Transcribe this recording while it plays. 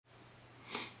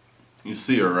You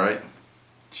see her, right?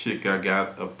 Chick I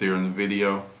got up there in the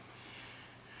video.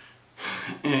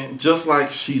 And just like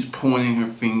she's pointing her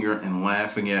finger and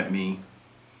laughing at me,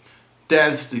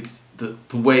 that's the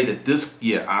way that this,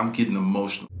 yeah, I'm getting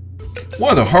emotional. One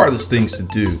of the hardest things to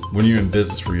do when you're in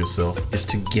business for yourself is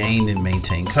to gain and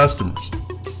maintain customers.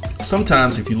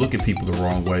 Sometimes if you look at people the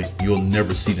wrong way, you'll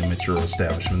never see them at your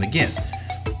establishment again.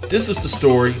 This is the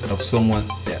story of someone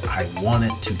that I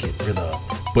wanted to get rid of,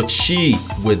 but she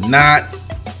would not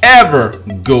ever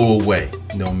go away,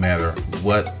 no matter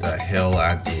what the hell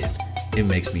I did. It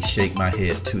makes me shake my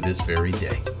head to this very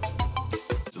day.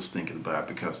 Just thinking about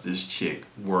it, because this chick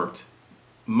worked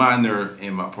my nerve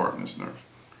and my partner's nerve.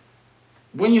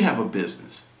 When you have a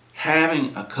business,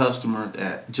 having a customer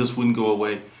that just wouldn't go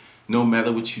away, no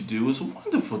matter what you do, is a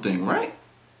wonderful thing, right?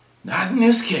 Not in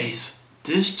this case.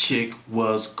 This chick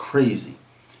was crazy.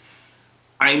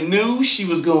 I knew she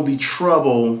was going to be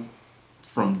trouble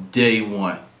from day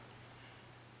one.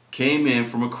 Came in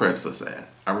from a Craigslist ad.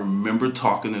 I remember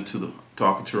talking to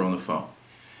her on the phone,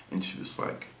 and she was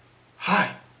like,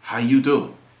 "Hi, how you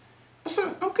doing?" I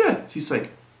said, "I'm good." She's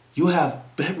like, "You have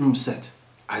bedroom set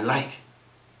I like."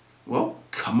 Well,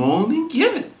 come on and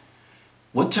get it.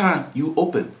 What time you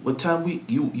open? What time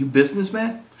you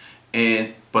businessman?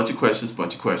 And bunch of questions,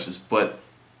 but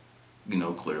you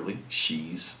know, clearly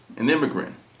she's an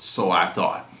immigrant. So I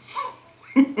thought.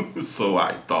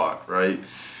 Right?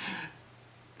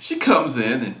 She comes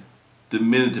in, and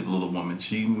diminutive little woman.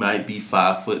 She might be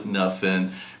 5 foot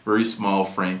nothing, very small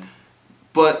frame,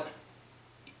 but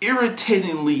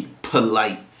irritatingly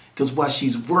polite. Because while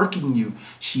she's working you,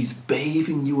 she's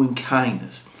bathing you in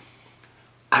kindness.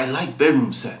 I like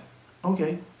bedroom set.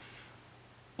 Okay.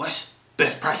 What's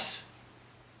best price?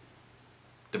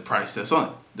 The price that's on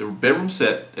it. The bedroom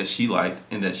set that she liked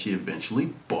and that she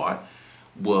eventually bought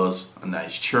was a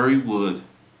nice cherry wood.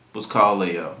 Was called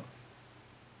a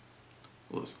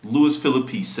was Louis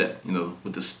Philippe set, you know,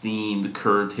 with the steam, the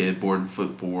curved headboard and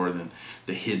footboard, and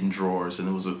the hidden drawers, and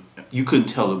it was you couldn't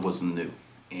tell it wasn't new.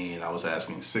 And I was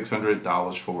asking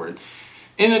 $600 for it,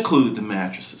 and it included the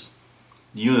mattresses.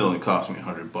 The unit only cost me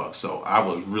 $100, so I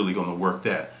was really going to work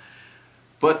that.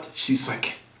 But she's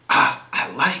like,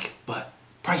 I like, but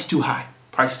price too high,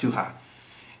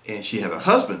 And she had a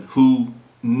husband who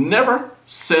never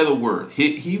said a word.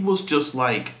 He was just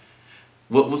like,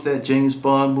 what was that James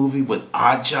Bond movie with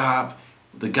Odd Job?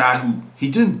 The guy who he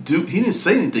didn't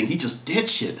say anything. He just did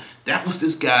shit. That was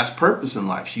this guy's purpose in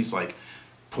life. She's like,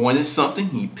 pointed something,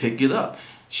 he pick it up.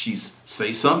 She's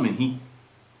say something, he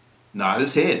nod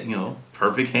his head, you know,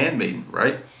 perfect handmaiden,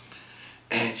 right?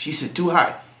 And she said, too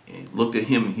high. And looked at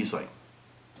him, and he's like,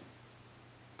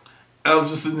 I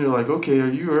was just sitting there like, okay, are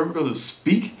you ever going to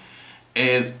speak?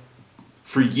 And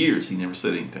for years, he never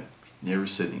said anything.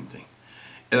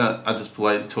 And I just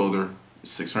politely told her,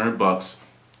 $600,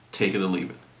 take it or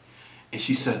leave it. And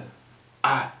she said,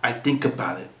 I think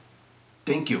about it.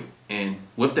 Thank you. And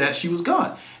with that, she was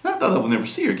gone. And I thought I would never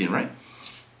see her again, right?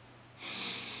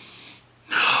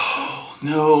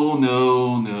 No.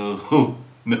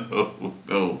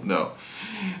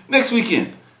 Next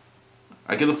weekend,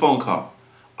 I get a phone call.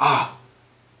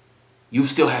 You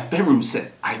still have bedroom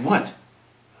set. I want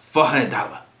 $400.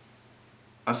 I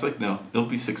was like, no, it'll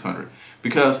be $600.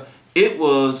 Because it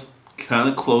was kind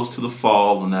of close to the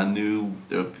fall, and I knew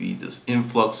there would be this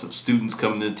influx of students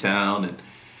coming to town, and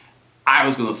I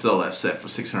was going to sell that set for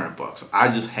 $600. I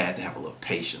just had to have a little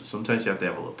patience. Sometimes you have to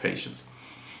have a little patience.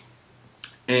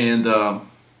 And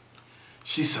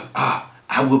she said,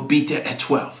 I will beat that at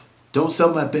 12. Don't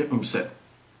sell my bedroom set.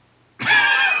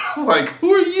 I'm like,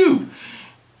 who are you?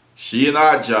 She and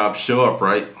Odd Job show up,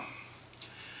 right?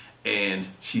 And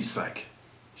she's like,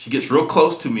 she gets real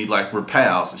close to me like we're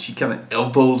pals, and she kind of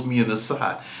elbows me in the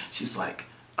side. She's like,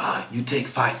 you take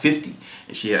 $550.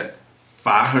 And she had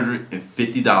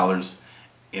 $550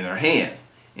 in her hand,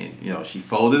 and you know, she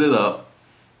folded it up,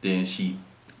 then she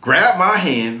grabbed my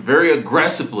hand very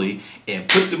aggressively and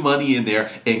put the money in there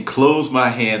and closed my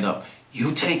hand up.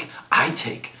 You take, I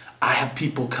take, I have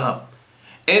people come.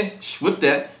 And with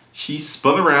that, she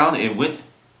spun around and went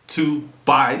to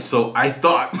buy. So I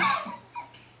thought,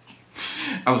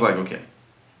 I was like, okay,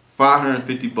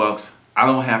 $550, I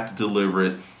don't have to deliver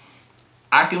it,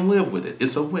 I can live with it,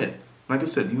 it's a win. Like I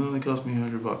said, you only cost me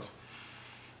 $100.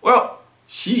 Well,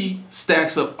 she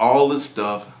stacks up all this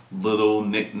stuff, little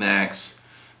knickknacks,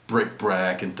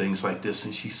 bric-a-brac, and things like this,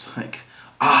 and she's like,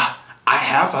 I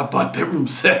have a bedroom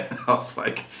set. I was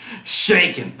like,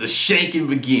 shaking. The shaking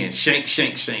began.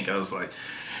 Shake. I was like,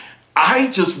 I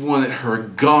just wanted her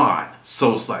gone.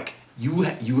 So it's like, you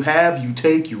have, you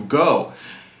take, you go.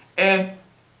 And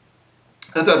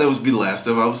I thought that would be the last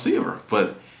time I would see her.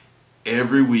 But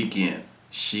every weekend,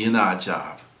 she and Odd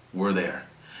Job were there.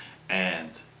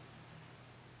 And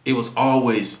it was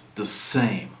always the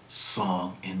same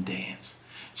song and dance.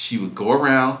 She would go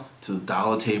around to the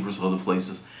dollar tables, other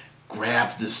places,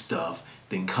 grab this stuff,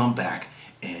 then come back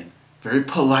and very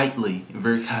politely and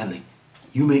very kindly,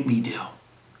 you make me deal.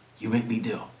 You make me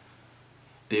deal.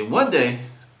 Then one day,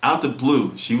 out the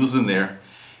blue, she was in there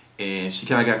and she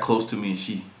kind of got close to me and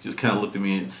she just kind of looked at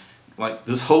me and like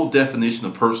this whole definition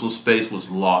of personal space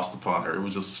was lost upon her. It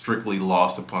was just strictly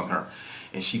lost upon her.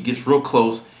 And she gets real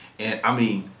close and I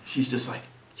mean, she's just like,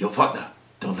 your partner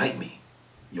don't like me.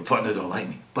 Your partner don't like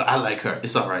me, but I like her.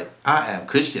 It's all right. I am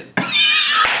Christian.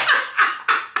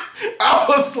 I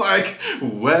was like,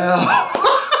 well.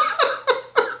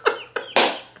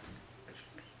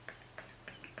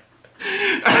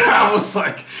 I was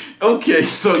like, okay,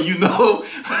 so you know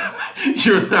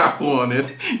you're not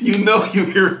wanted. You know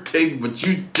you're irritating, but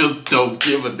you just don't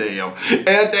give a damn.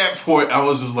 At that point, I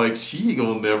was just like, she ain't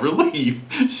gonna never leave.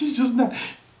 She's just not.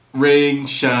 Rain,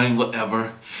 shine,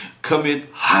 whatever. Come in,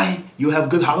 hi, you have a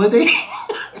good holiday?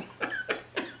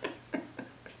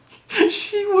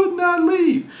 She would not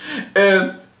leave.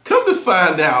 And come to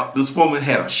find out, this woman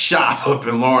had a shop up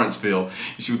in Lawrenceville.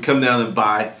 She would come down and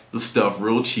buy the stuff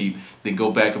real cheap, then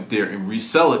go back up there and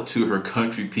resell it to her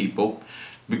country people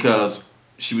because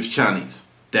she was Chinese.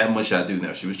 That much I do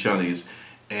know. She was Chinese.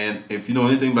 And if you know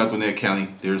anything about Gwinnett County,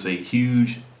 there's a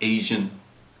huge Asian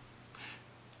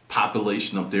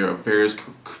population up there of various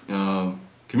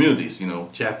communities, you know,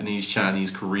 Japanese,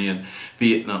 Chinese, Korean,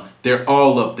 Vietnam. They're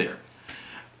all up there.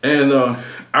 And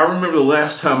I remember the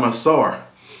last time I saw her,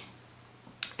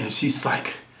 and she's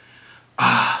like,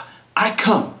 I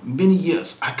come many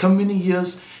years. I come many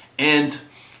years, and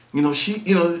you know,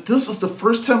 this is the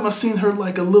first time I seen her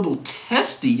like a little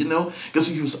testy, you know,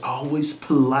 because she was always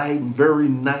polite and very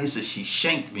nice, and she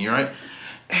shanked me, right?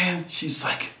 And she's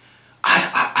like,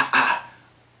 I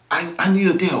need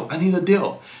a deal. I need a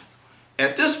deal.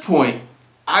 At this point,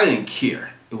 I didn't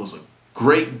care. It was a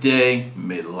great day,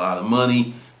 made a lot of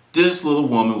money. This little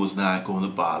woman was not going to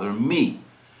bother me.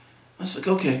 I was like,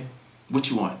 okay, what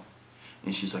you want?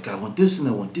 And she's like, I want this and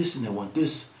I want this and I want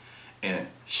this. And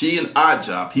she and Odd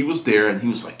Job, he was there and he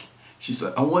was like, she's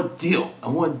like, I want deal. I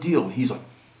want deal. And he's like,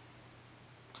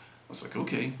 I was like,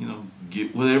 okay, you know,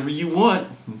 get whatever you want.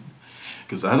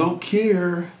 Because I don't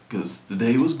care. Because the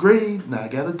day was great and I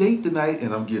got a date tonight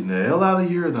and I'm getting the hell out of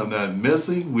here and I'm not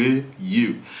messing with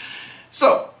you.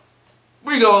 So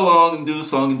we go along and do the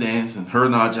song and dance and her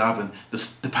and Odd Job, and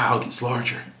the pile gets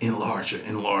larger and larger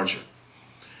and larger.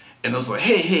 And I was like,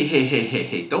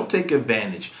 hey, don't take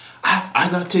advantage. I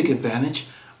not take advantage.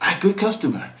 I good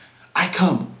customer. I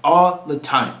come all the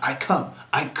time. I come.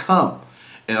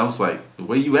 And I was like, the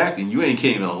way you acting, you ain't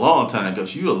came in a long time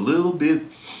because you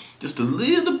just a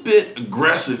little bit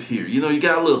aggressive here. You know, you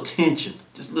got a little tension,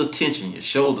 just a little tension. Your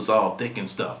shoulders all thick and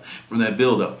stuff from that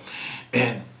buildup.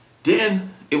 And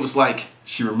then it was like,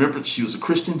 she remembered she was a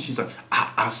Christian. She's like,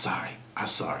 I'm sorry.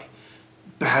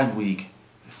 Bad week,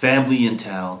 family in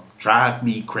town, drive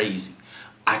me crazy.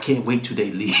 I can't wait till they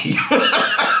leave.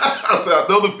 I said,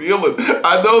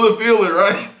 I know the feeling,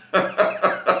 right?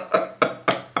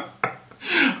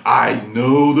 I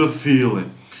know the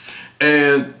feeling.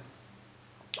 And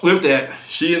with that,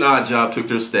 she and Odd Job took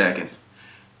their stack and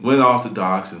went off the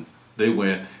docks, and they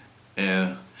went.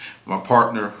 And my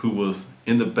partner, who was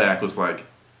in the back, was like,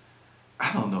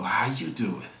 I don't know how you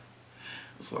do it.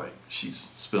 It's like, she's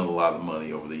spent a lot of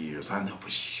money over the years. I know,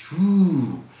 but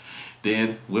whew.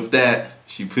 Then with that,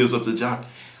 she pulls up the jock.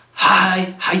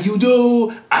 Hi, how you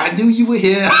do? I knew you were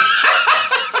here.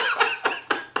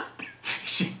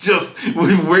 She just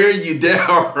would wear you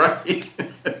down, right?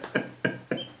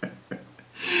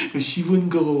 But she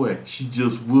wouldn't go away. She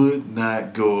just would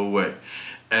not go away.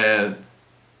 And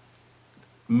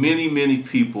many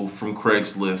people from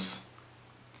Craigslist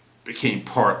became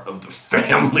part of the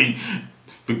family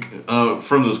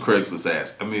from those Craigslist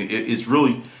ads. I mean, it's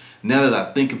really, now that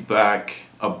I think back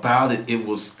about it, it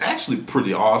was actually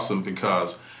pretty awesome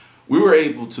because we were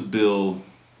able to build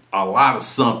a lot of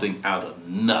something out of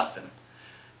nothing.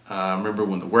 I remember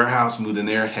when the warehouse moved in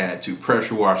there, had to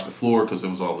pressure wash the floor because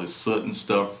there was all this soot and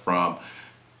stuff from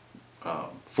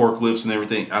forklifts and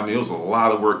everything. I mean, it was a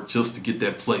lot of work just to get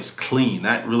that place clean.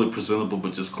 Not really presentable,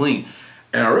 but just clean.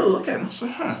 And I really look at it and I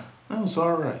said, that was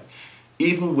all right.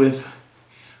 Even with,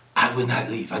 I would not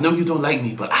leave. I know you don't like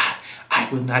me, but I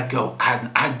would not go.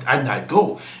 I'd not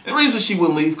go. And the reason she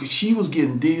wouldn't leave, because she was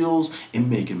getting deals and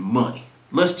making money.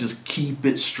 Let's just keep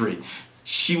it straight.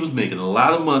 She was making a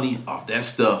lot of money off that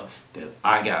stuff that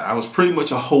I got. I was pretty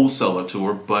much a wholesaler to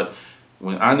her, but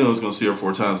when I knew I was going to see her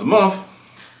 4 times a month,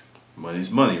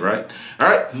 money's money, right? All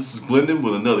right, this is Glendon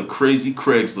with another crazy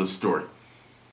Craigslist story.